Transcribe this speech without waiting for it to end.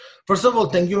First of all,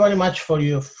 thank you very much for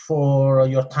your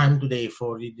time today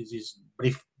for this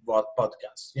brief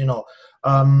podcast.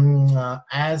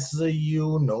 As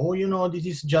this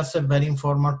is just a very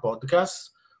informal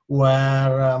podcast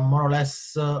where more or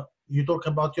less you talk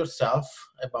about yourself,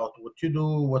 about what you do,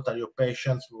 what are your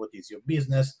passions, what is your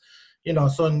business.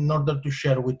 So in order to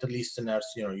share with the listeners,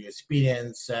 your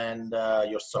experience and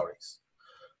your stories.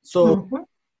 So, Mhm.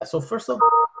 so first of all,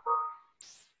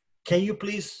 can you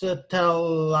please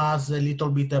tell us a little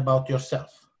bit about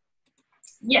yourself?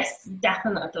 Yes,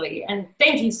 definitely. And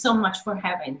thank you so much for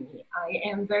having me. I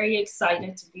am very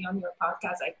excited to be on your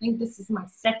podcast. I think this is my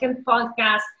second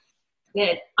podcast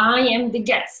that I am the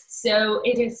guest. So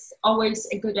it is always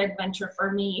a good adventure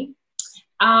for me.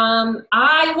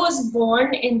 I was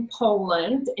born in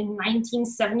Poland in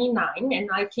 1979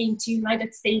 and I came to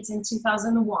United States in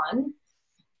 2001.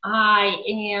 I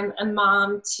am a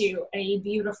mom to a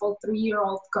beautiful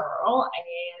 3-year-old girl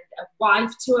and a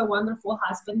wife to a wonderful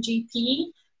husband,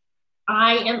 GP.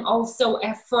 I am also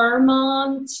a fur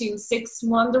mom to 6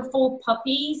 wonderful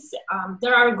puppies. They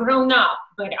are grown up,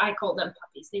 but I call them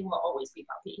puppies. They will always be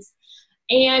puppies.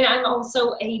 And I'm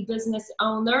also a business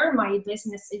owner. My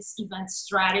business is event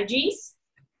strategies.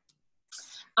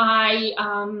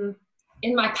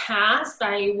 In my past,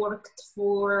 I worked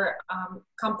for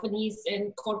companies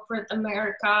in corporate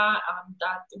America.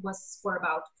 That was for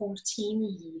about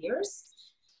 14 years.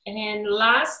 And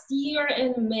last year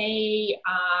in May,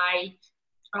 I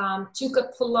took a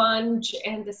plunge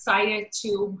and decided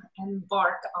to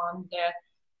embark on the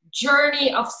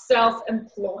journey of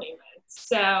self-employment.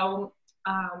 So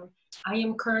I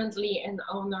am currently an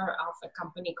owner of a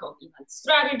company called Event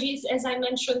Strategies, as I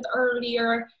mentioned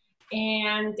earlier,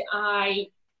 and I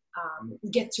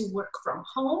get to work from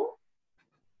home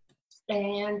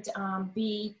and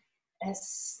be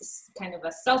as kind of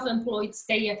a self-employed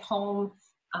stay-at-home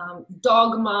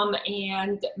dog mom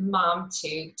and mom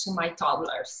to my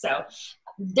toddler. So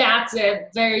that's a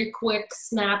very quick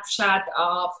snapshot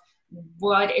of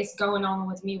what is going on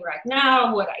with me right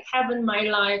now, what I have in my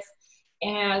life,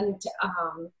 and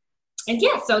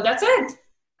yeah, so that's it.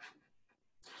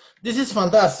 This is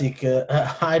fantastic.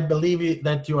 I believe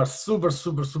that you are super,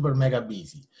 super, super mega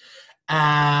busy.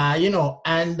 And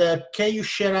can you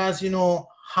share us,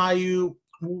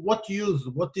 what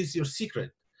is your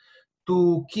secret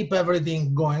to keep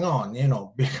everything going on,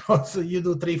 because you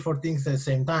do 3, 4 things at the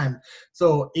same time.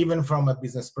 So even from a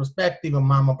business perspective, a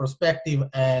mama perspective,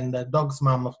 and a dog's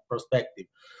mama perspective,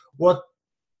 what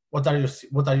are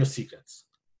your secrets?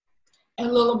 A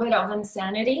little bit of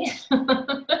insanity.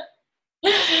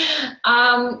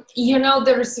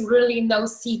 There's really no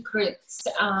secrets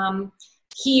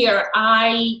here.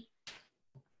 I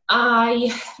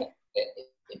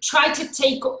try to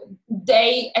take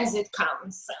day as it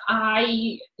comes.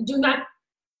 I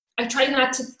try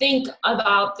not to think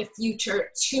about the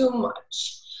future too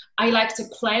much. I like to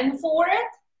plan for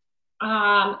it,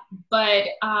 but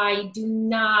I do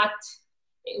not.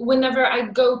 Whenever I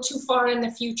go too far in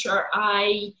the future,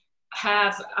 I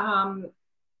have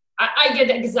I get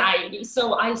anxiety,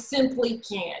 so I simply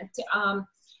can't.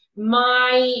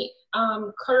 My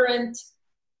current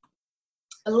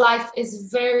life is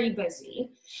very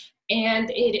busy and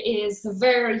it is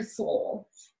very full.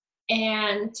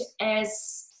 And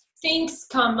as things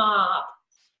come up,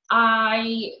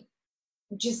 I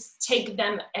just take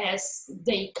them as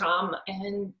they come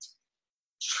and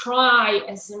try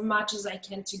as much as I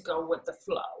can to go with the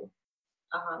flow.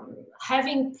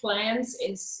 Having plans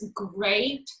is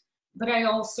great, but I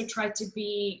also try to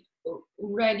be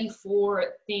ready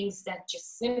for things that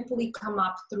just simply come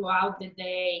up throughout the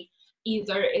day.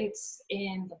 Either it's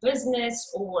in the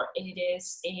business or it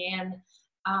is in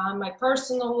my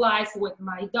personal life with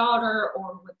my daughter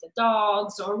or with the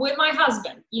dogs or with my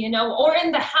husband, or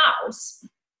in the house.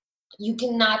 You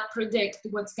cannot predict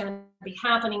what's going to be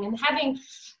happening, and having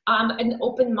an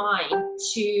open mind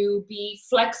to be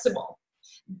flexible.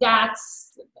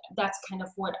 That's kind of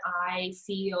what I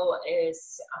feel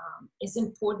is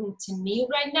important to me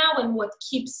right now, and what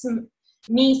keeps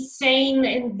me sane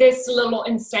in this little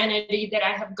insanity that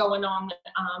I have going on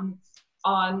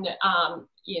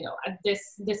at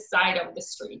this side of the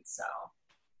street. So.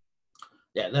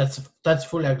 Yeah, that's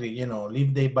fully agree.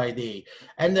 Live day by day.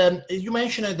 And you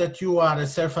mentioned that you are a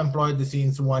self-employed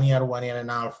since 1 year, 1.5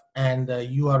 years, and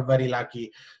you are very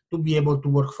lucky to be able to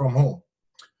work from home.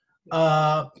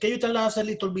 Can you tell us a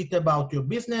little bit about your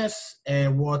business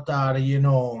and what are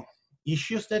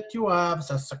issues that you have,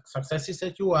 successes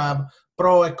that you have,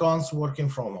 pro and cons working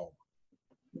from home?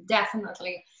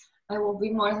 Definitely. I will be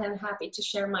more than happy to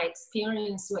share my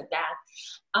experience with that.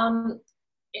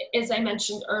 as I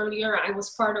mentioned earlier, I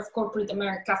was part of corporate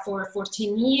America for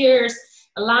 14 years.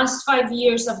 The last 5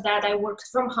 years of that, I worked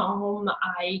from home.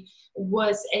 I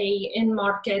was a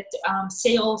in-market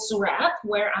sales rep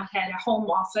where I had a home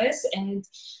office, and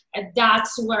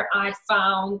that's where I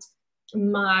found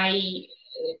my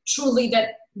truly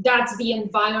that's the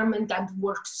environment that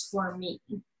works for me.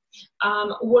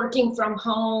 Working from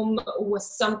home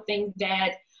was something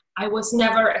that I was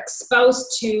never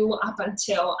exposed to up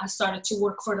until I started to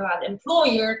work for that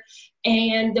employer.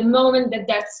 And the moment that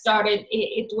that started,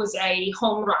 it was a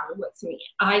home run with me.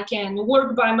 I can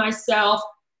work by myself.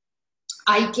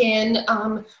 I can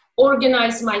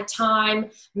organize my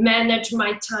time, manage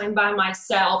my time by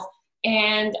myself.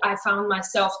 And I found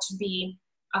myself to be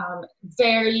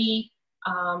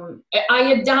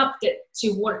I adapted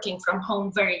to working from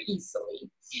home very easily.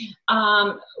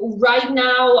 Right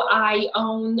now, I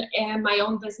own my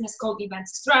own business called Event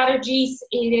Strategies.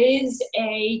 It is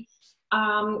a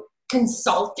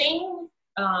consulting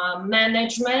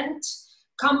management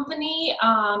company,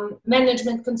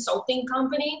 management consulting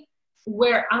company,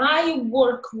 where I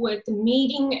work with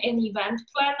meeting and event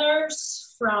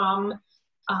planners from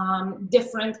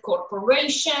different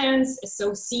corporations,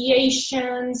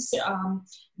 associations,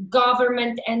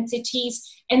 government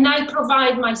entities, and I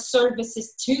provide my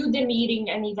services to the meeting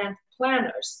and event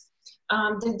planners.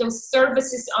 Those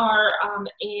services are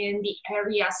in the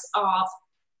areas of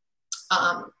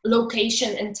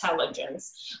location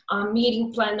intelligence.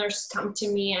 Meeting planners come to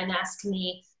me and ask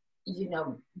me,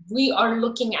 we are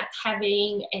looking at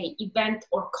having an event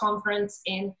or conference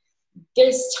in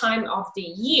this time of the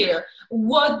year.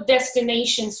 What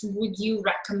destinations would you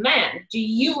recommend? Do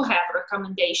you have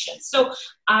recommendations? So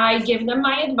I give them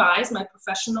my advice, my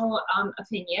professional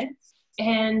opinion,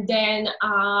 and then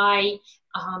I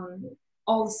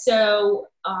also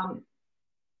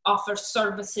offer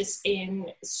services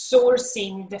in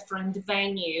sourcing different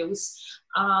venues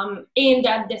in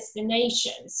that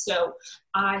destination. So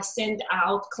I send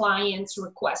out clients'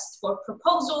 requests for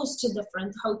proposals to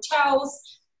different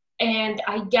hotels, and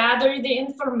I gather the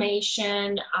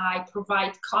information. I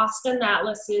provide cost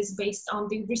analysis based on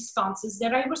the responses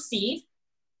that I receive,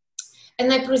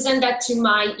 and I present that to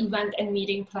my event and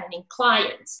meeting planning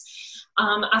clients.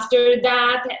 After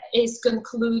that is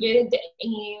concluded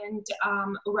and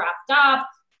wrapped up,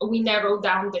 we narrow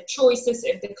down the choices.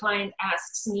 If the client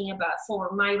asks me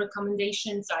for my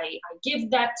recommendations, I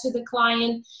give that to the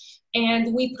client.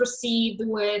 And we proceed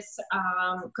with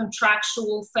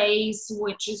contractual phase,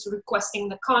 which is requesting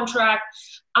the contract.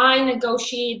 I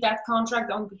negotiate that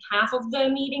contract on behalf of the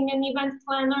meeting and event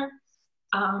planner.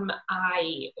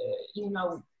 I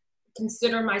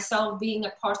consider myself being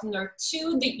a partner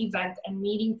to the event and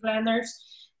meeting planners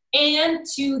and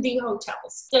to the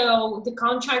hotels. So the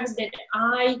contracts that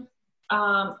I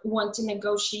want to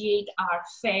negotiate are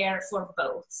fair for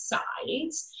both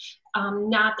sides.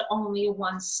 Not only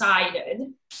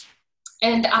one-sided.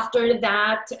 And after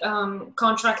that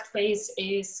contract phase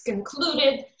is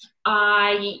concluded,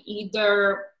 I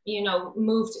either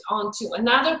moved on to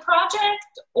another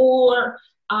project or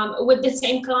with the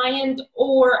same client,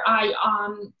 or I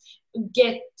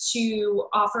get to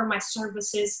offer my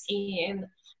services in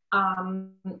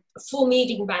full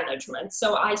meeting management.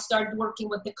 So I start working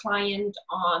with the client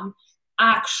on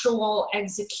actual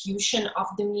execution of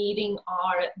the meeting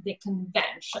or the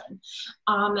convention.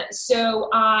 So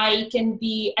I can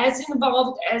be as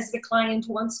involved as the client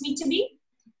wants me to be.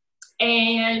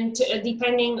 And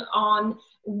depending on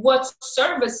what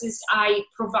services I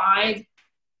provide,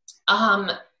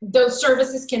 those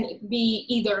services can be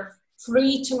either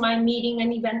free to my meeting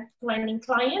and event planning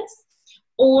clients,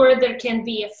 or there can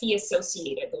be a fee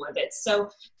associated with it. So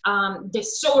the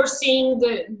sourcing,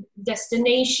 the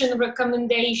destination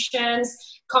recommendations,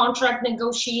 contract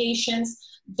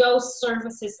negotiations, those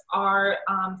services are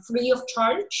free of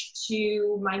charge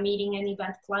to my meeting and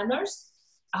event planners.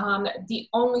 The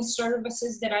only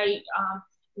services that I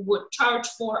would charge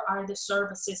for are the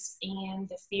services in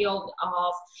the field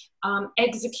of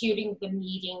executing the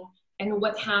meeting and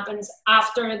what happens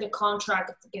after the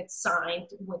contract gets signed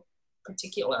with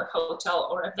particular hotel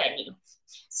or a venue.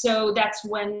 So that's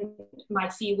when my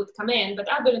fee would come in. But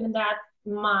other than that,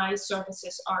 my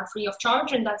services are free of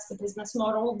charge, and that's the business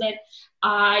model that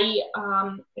I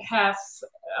have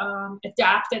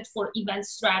adapted for event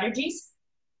strategies.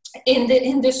 In the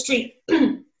industry,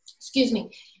 excuse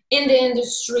me, in the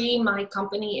industry, my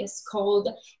company is called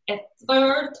a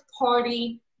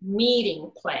third-party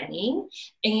meeting planning,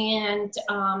 and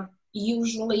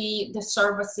usually the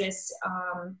services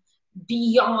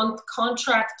beyond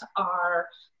contract are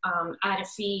at a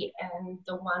fee, and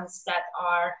the ones that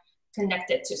are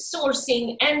connected to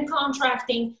sourcing and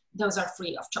contracting, those are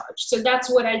free of charge. So that's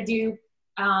what I do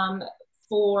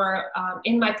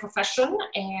in my profession,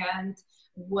 and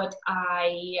what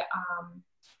I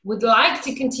would like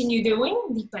to continue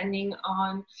doing, depending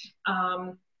on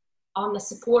the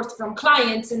support from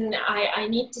clients. And I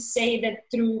need to say that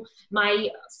through my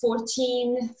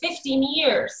 15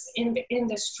 years in the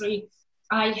industry,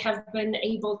 I have been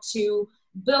able to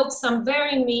build some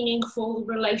very meaningful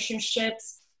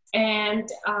relationships. And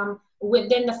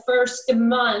within the first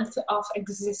month of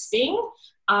existing,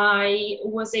 I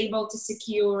was able to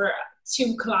secure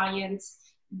 2 clients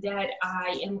that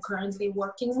I am currently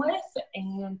working with,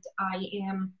 and I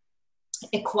am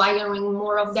acquiring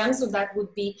more of them. So that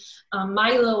would be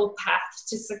my little path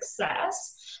to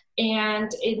success.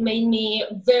 And it made me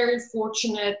a very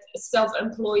fortunate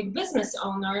self-employed business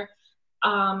owner,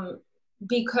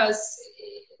 because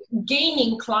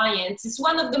gaining clients is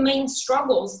one of the main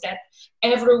struggles that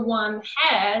everyone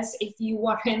has if you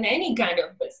are in any kind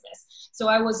of business. So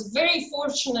I was very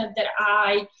fortunate that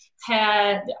I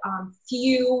had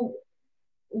few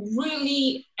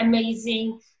really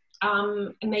amazing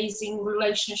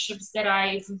relationships that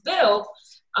I've built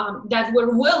that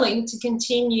were willing to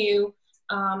continue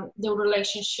the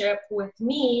relationship with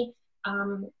me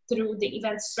through the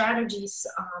event strategies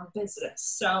business.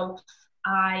 So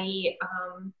I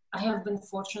have been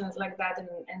fortunate like that,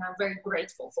 and I'm very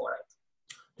grateful for it.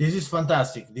 This is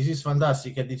fantastic. This is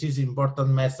fantastic. And this is important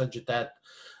message that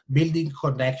building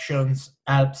connections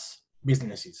helps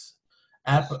businesses,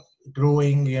 help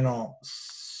growing,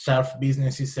 self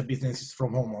businesses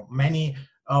from home. Many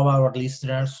of our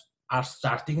listeners are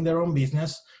starting their own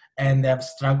business and have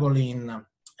struggled in,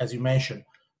 as you mentioned,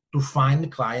 to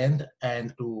find client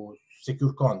and to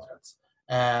secure contracts.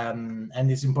 And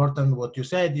it's important what you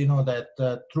said,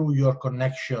 that through your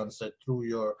connections, through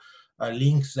your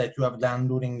links that you have done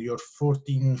during your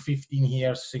 14, 15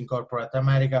 years in corporate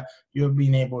America, you've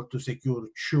been able to secure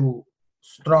 2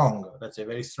 strong, let's say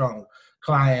very strong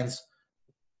clients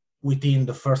within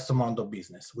the first month of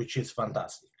business, which is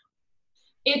fantastic.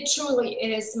 It truly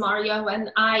is, Mario,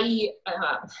 and I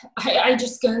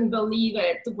just couldn't believe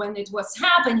it when it was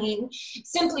happening,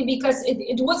 simply because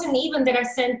it wasn't even that I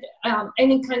sent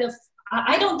any kind of,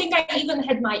 I don't think I even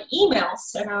had my email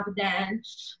set up then,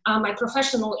 my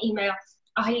professional email.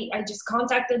 I just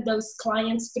contacted those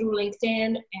clients through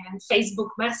LinkedIn and Facebook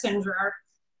Messenger,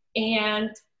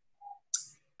 and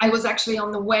I was actually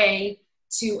on the way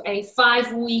to a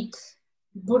 5-week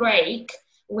break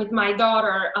with my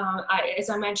daughter. As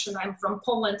I mentioned, I'm from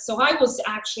Poland. So I was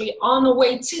actually on the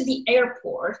way to the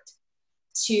airport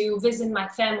to visit my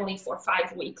family for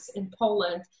 5 weeks in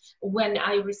Poland when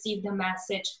I received a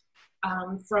message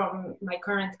from my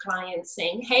current client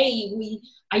saying, hey,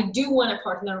 I do want to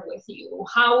partner with you,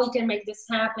 how we can make this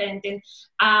happen. And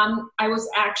I was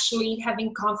actually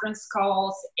having conference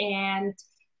calls and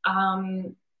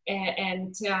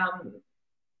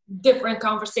different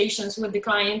conversations with the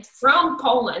client from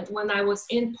Poland when I was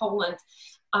in Poland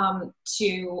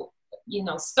to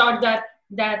start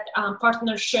that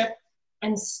partnership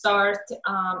and start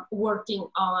working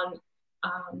on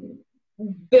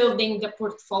building the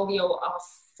portfolio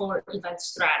for event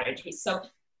strategy. So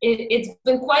it's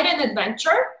been quite an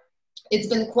adventure. It's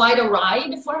been quite a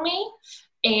ride for me.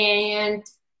 And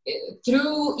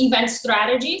through event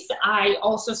strategies, I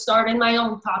also started my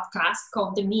own podcast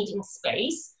called The Meeting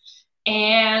Space.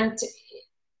 And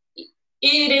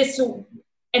it is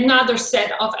another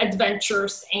set of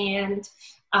adventures and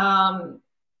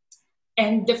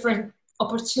different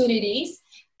opportunities,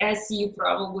 as you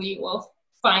probably will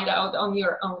find out on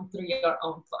your own through your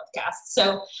own podcast.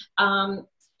 So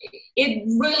it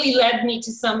really led me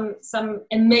to some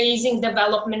amazing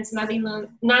developments, not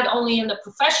only in the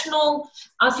professional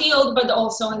field, but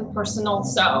also in personal.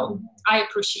 So I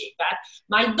appreciate that.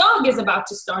 My dog is about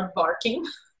to start barking.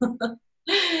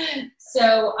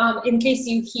 So in case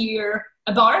you hear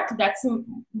a bark, that's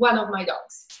one of my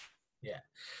dogs. Yeah.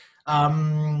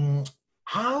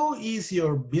 How is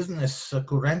your business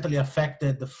currently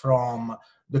affected from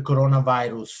the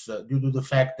coronavirus due to the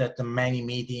fact that many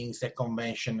meetings and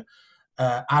conventions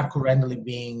are currently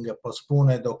being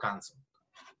postponed or canceled?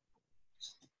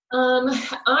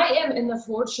 I am in the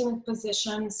fortunate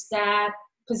position that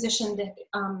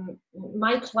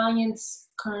my clients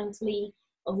currently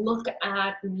look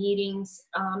at meetings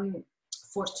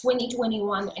for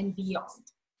 2021 and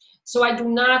beyond. So I do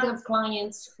not have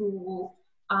clients who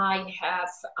I have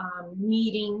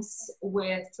meetings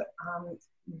with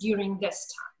during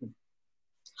this time.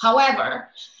 However,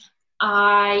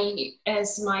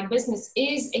 as my business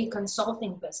is a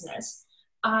consulting business,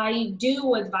 I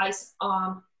do advise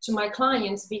to my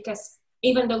clients, because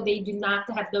even though they do not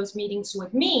have those meetings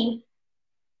with me,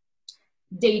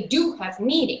 they do have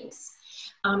meetings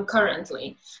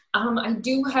currently. I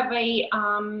do have a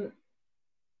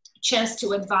chance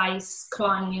to advise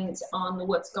clients on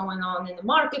what's going on in the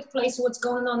marketplace, what's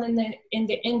going on in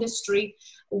the industry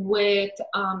with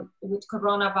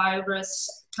coronavirus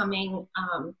coming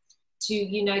to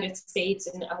United States,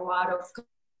 and a lot of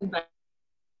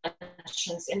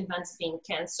conventions and events being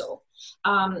canceled.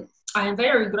 I am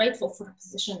very grateful for the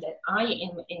position that I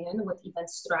am in with event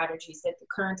strategies, that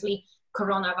currently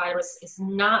coronavirus is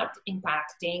not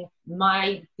impacting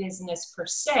my business per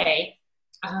se.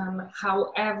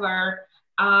 However,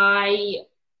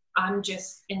 I'm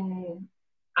just in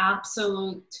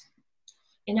absolute,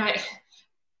 and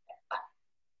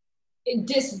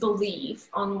disbelief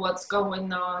on what's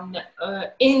going on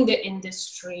in the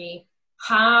industry,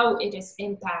 how it is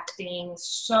impacting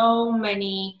so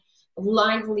many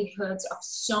livelihoods of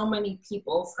so many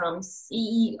people, from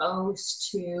CEOs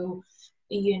to,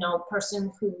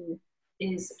 person who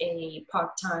is a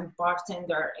part-time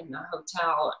bartender in a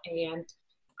hotel. And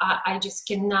I just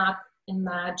cannot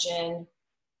imagine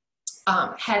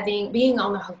being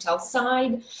on the hotel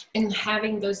side and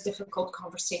having those difficult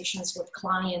conversations with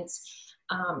clients,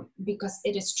 because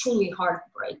it is truly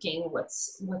heartbreaking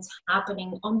what's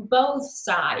happening on both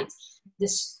sides.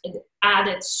 This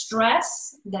added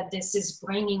stress that this is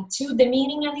bringing to the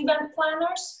meeting and event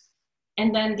planners,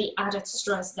 and then the added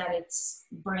stress that it's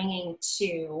bringing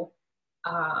to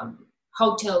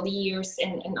hoteliers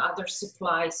and other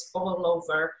supplies all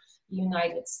over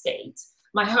United States.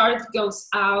 My heart goes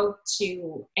out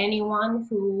to anyone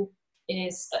who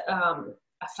is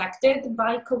affected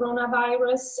by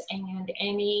coronavirus, and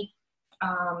any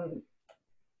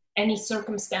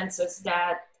circumstances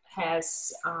that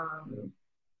has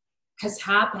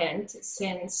happened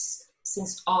since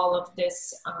all of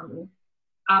this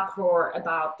uproar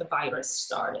about the virus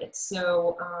started.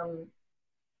 So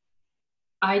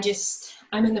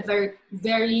I'm in a very,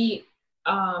 very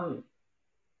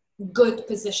good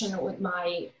position with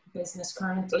my business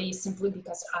currently, simply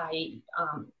because I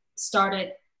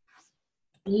started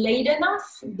late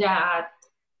enough that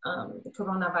the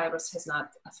coronavirus has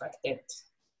not affected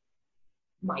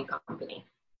my company.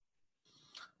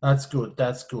 That's good.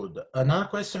 That's good. Another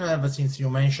question I have, since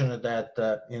you mentioned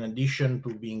that in addition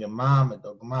to being a mom, a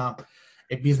dog mom,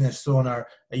 a business owner,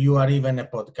 you are even a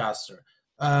podcaster.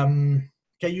 Can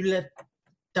you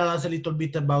tell us a little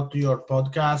bit about your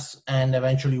podcast, and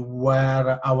eventually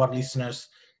where our listeners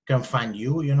can find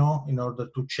you, in order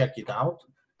to check it out?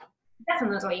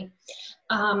 Definitely.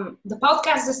 The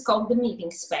podcast is called The Meeting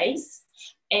Space,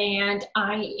 and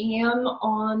I am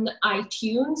on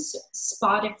iTunes,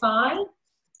 Spotify.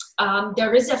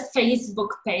 There is a Facebook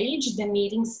page, The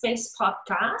Meeting Space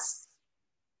Podcast,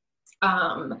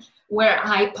 where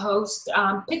I post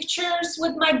pictures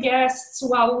with my guests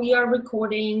while we are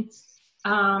recording,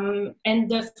 and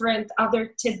different other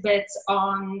tidbits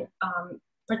on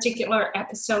particular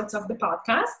episodes of the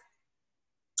podcast.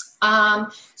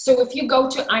 So if you go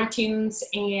to iTunes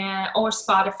or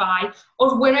Spotify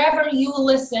or wherever you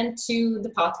listen to the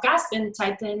podcast and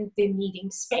type in The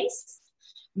Meeting Space,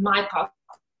 my podcast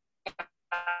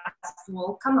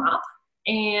will come up.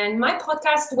 And my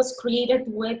podcast was created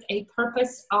with a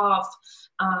purpose of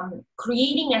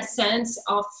creating a sense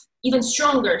of, even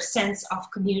stronger sense of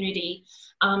community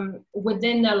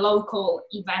within the local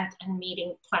event and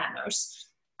meeting planners.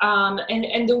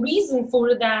 And the reason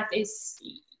for that is,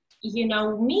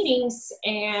 meetings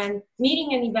and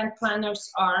meeting and event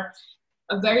planners are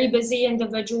very busy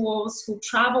individuals who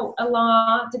travel a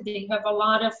lot. They have a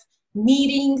lot of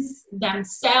meetings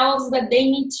themselves that they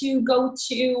need to go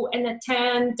to and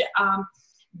attend.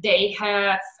 They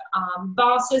have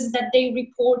bosses that they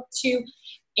report to.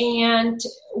 And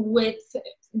with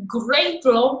great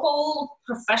local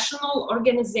professional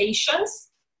organizations,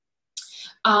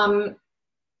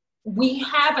 we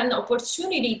have an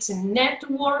opportunity to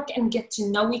network and get to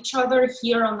know each other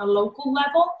here on a local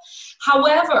level.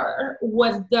 However,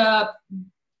 with the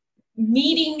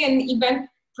meeting and event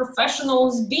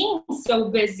professionals being so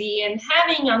busy and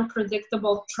having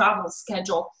unpredictable travel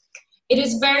schedule, it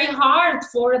is very hard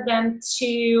for them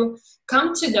to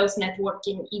come to those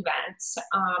networking events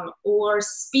or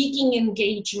speaking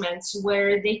engagements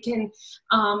where they can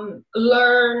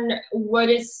learn what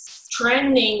is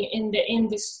trending in the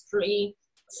industry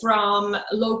from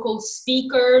local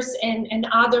speakers and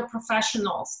other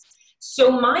professionals.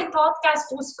 So my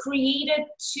podcast was created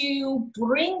to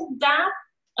bring that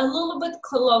a little bit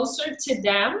closer to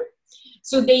them,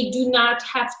 so they do not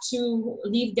have to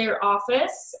leave their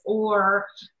office or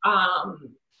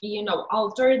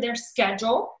alter their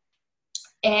schedule.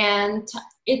 And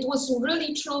it was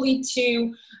really truly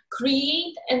to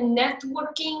create a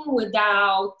networking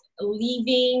without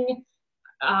leaving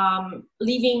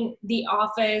the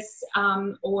office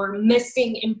or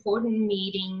missing important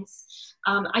meetings.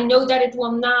 I know that it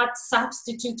will not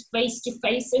substitute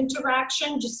face-to-face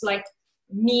interaction, just like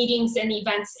meetings and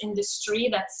events industry.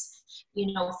 That's,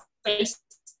 face-to-face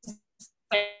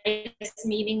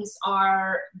meetings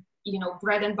are,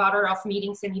 bread and butter of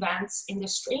meetings and events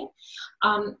industry.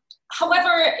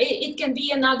 However, it can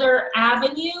be another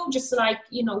avenue, just like,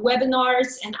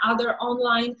 webinars and other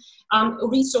online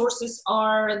resources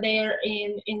are there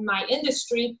in my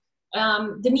industry.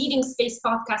 The Meeting Space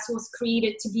podcast was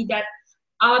created to be that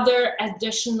other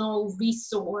additional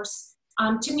resource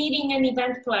to meeting and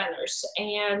event planners.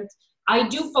 And I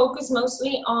do focus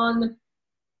mostly on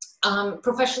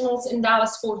professionals in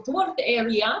Dallas-Fort Worth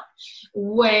area,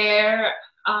 where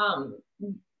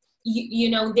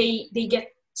they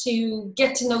get to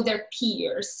know their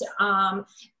peers,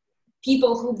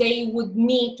 people who they would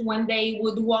meet when they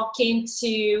would walk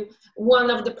into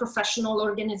one of the professional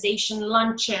organization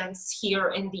luncheons here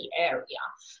in the area.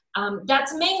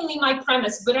 That's mainly my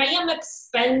premise, but I am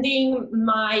expanding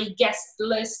my guest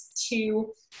list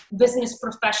to business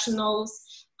professionals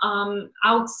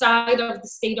outside of the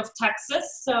state of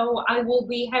Texas. So I will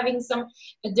be having some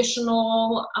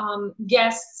additional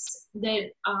guests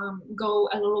that go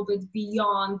a little bit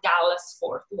beyond Dallas,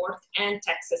 Fort Worth, and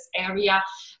Texas area.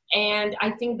 And I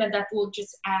think that will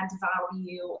just add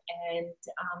value and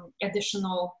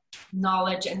additional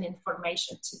knowledge and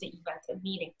information to the event and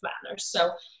meeting planners.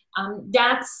 So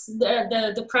that's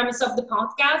the premise of the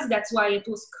podcast. That's why it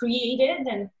was created.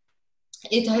 And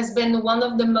it has been one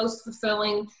of the most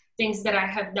fulfilling things that I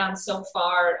have done so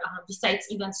far, besides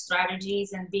event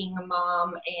strategies and being a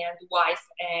mom and wife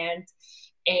and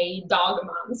a dog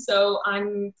mom. So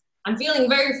I'm feeling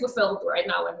very fulfilled right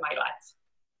now in my life.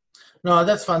 No,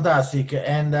 that's fantastic.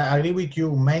 And I agree with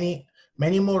you. Many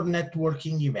more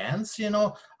networking events,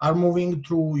 are moving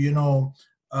through,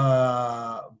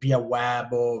 via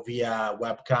web or via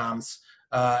webcams,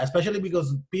 especially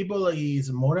because people is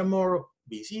more and more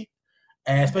busy.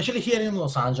 Especially here in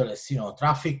Los Angeles,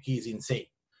 traffic is insane.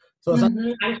 So I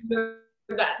hear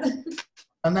that.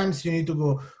 Sometimes you need to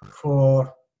go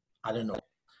for, I don't know,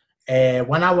 a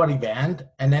 1 hour event,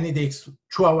 and then it takes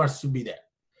 2 hours to be there.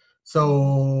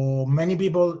 So many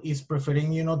people is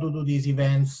preferring, to do these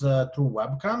events through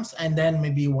webcams, and then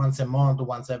maybe once a month,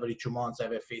 once every 2 months,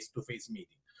 have a face-to-face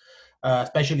meeting.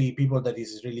 Especially people that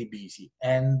is really busy.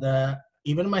 And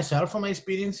even myself, from my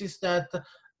experience, is that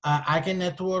I can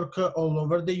network all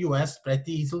over the US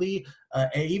pretty easily,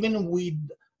 even with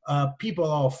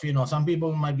people of, some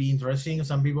people might be interesting,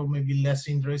 some people may be less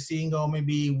interesting, or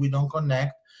maybe we don't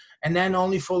connect, and then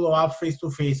only follow up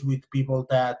face-to-face with people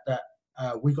that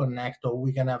we connect or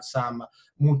we can have some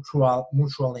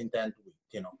mutual intent with,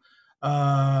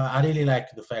 I really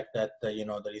like the fact that, there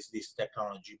is this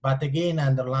technology. But again, I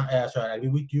agree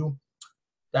with you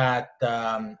that,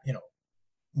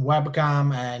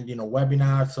 webcam and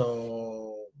webinars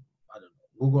or I don't know,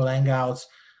 Google Hangouts,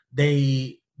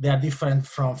 they are different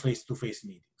from face-to-face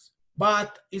meetings,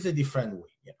 but it's a different way.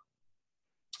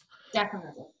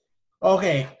 Definitely.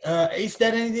 Okay, is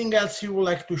there anything else you would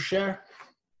like to share?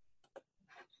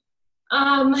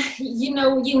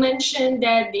 You mentioned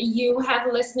that you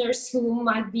have listeners who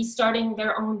might be starting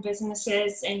their own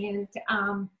businesses and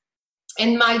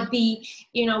might be,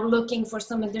 looking for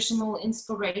some additional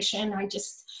inspiration. I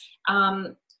just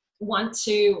want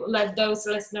to let those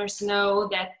listeners know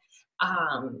that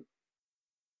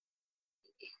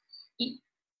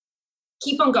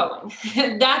keep on going.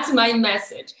 That's my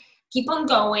message. Keep on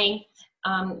going.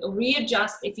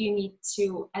 Readjust if you need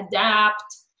to,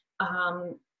 adapt,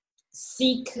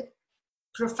 seek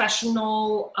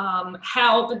professional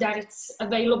help that it's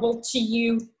available to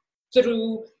you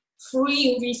through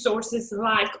free resources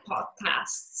like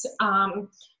podcasts,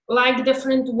 like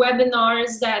different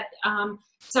webinars that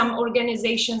some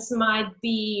organizations might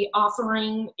be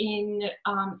offering in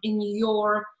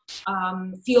your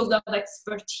field of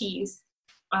expertise.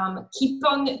 Keep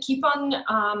on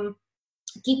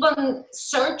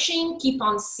searching, keep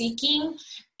on seeking,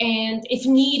 and if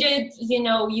needed,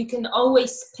 you can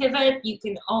always pivot, you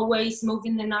can always move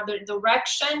in another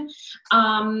direction.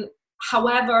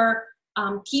 However,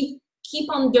 keep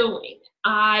on doing.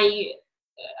 I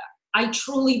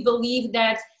truly believe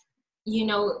that you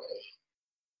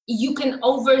can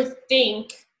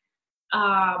overthink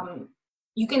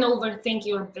you can overthink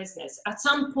your business. At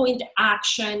some point,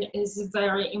 action is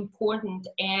very important,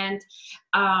 and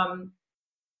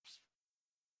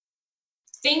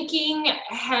thinking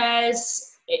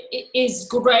is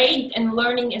great and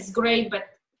learning is great, but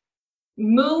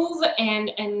move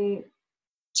and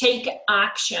take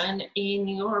action in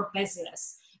your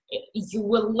business. You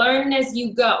will learn as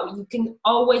you go. You can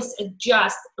always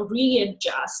adjust,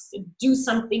 readjust, do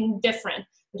something different.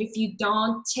 But if you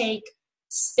don't take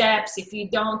steps, if you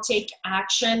don't take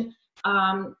action,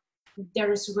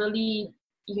 there's really,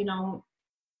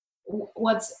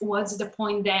 what's the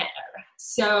point there?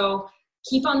 So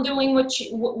keep on doing what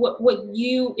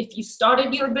you if you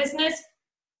started your business,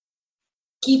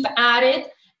 keep at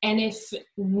it, and if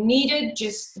needed,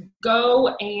 just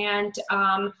go and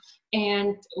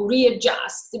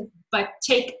readjust, but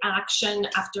take action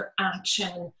after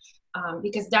action,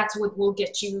 because that's what will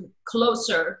get you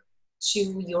closer to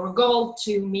your goal,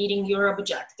 to meeting your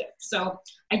objective. So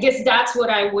I guess that's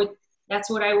what I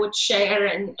would share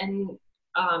and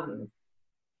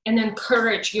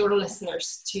encourage your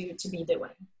listeners to be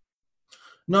doing.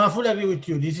 No, I fully agree with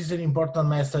you. This is an important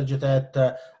message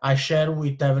that I share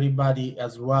with everybody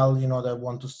as well, that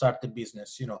want to start a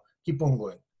business. Keep on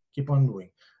going, keep on doing.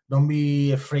 Don't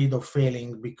be afraid of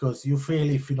failing, because you fail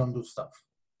if you don't do stuff.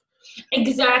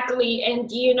 Exactly. And,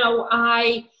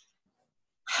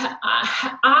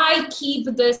 I keep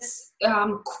this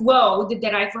quote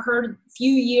that I've heard a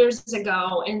few years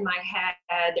ago in my head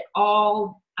at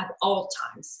all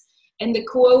times. And the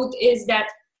quote is that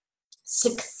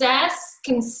success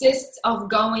consists of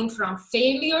going from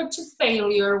failure to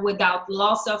failure without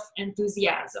loss of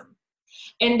enthusiasm.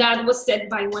 And that was said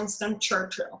by Winston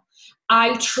Churchill.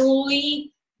 I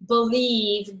truly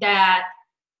believe that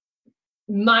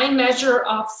my measure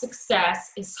of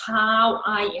success is how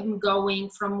I am going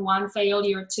from one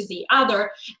failure to the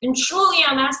other. And truly,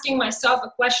 I'm asking myself a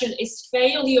question: is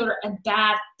failure a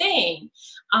bad thing?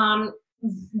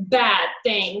 Bad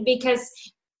thing, because,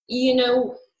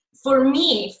 for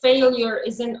me, failure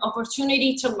is an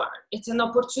opportunity to learn. It's an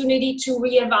opportunity to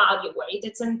reevaluate.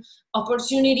 It's an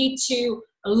opportunity to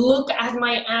look at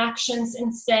my actions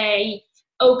and say,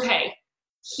 okay,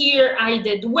 here I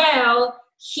did well,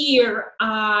 here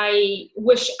I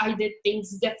wish I did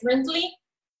things differently,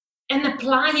 and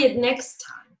apply it next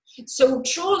time. So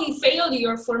truly,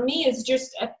 failure for me is just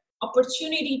an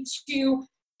opportunity to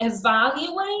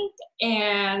evaluate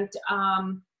and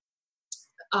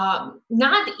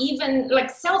not even like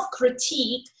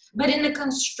self-critique, but in a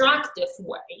constructive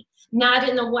way, not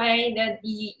in a way that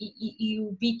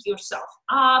you beat yourself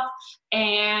up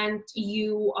and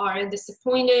you are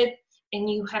disappointed and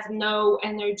you have no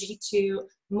energy to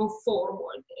move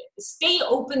forward. Stay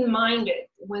open-minded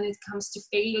when it comes to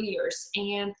failures,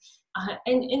 and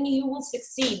you will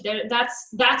succeed.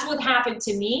 That's what happened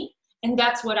to me, and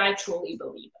that's what I truly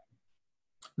believe in.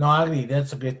 No, I agree.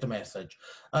 That's a great message.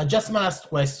 Just my last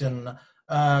question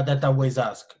that I always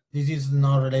ask. This is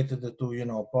not related to,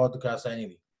 podcast or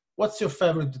anything. What's your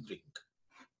favorite drink?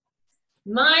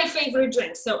 My favorite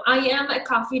drink. So I am a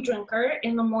coffee drinker.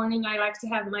 In the morning, I like to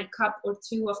have my cup or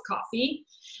two of coffee.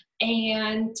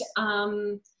 And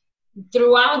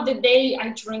throughout the day, I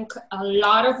drink a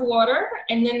lot of water.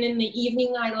 And then in the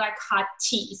evening, I like hot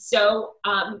tea. So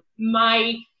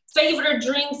my favorite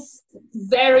drinks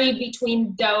vary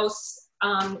between those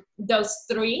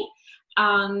three,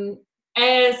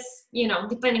 as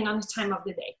depending on the time of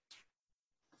the day.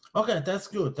 Okay, that's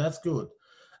good. That's good.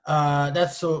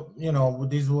 That's so.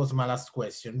 This was my last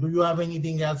question. Do you have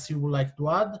anything else you would like to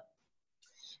add?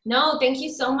 No, thank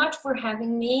you so much for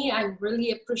having me. I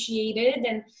really appreciate it,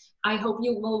 and I hope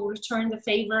you will return the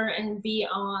favor and be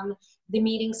on the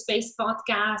Meeting Space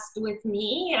podcast with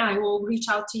me. I will reach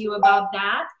out to you about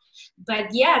that.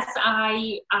 But yes,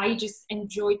 I just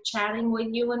enjoyed chatting with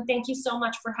you, and thank you so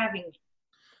much for having me.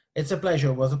 It's a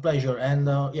pleasure. It was a pleasure. And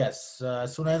yes,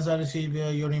 as soon as I receive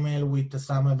your email with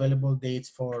some available dates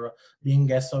for being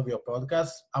guest of your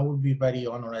podcast, I will be very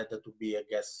honored to be a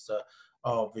guest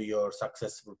of your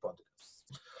successful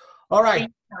podcast. All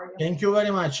right. Thank you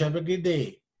very much. Have a good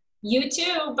day. You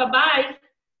too. Bye-bye.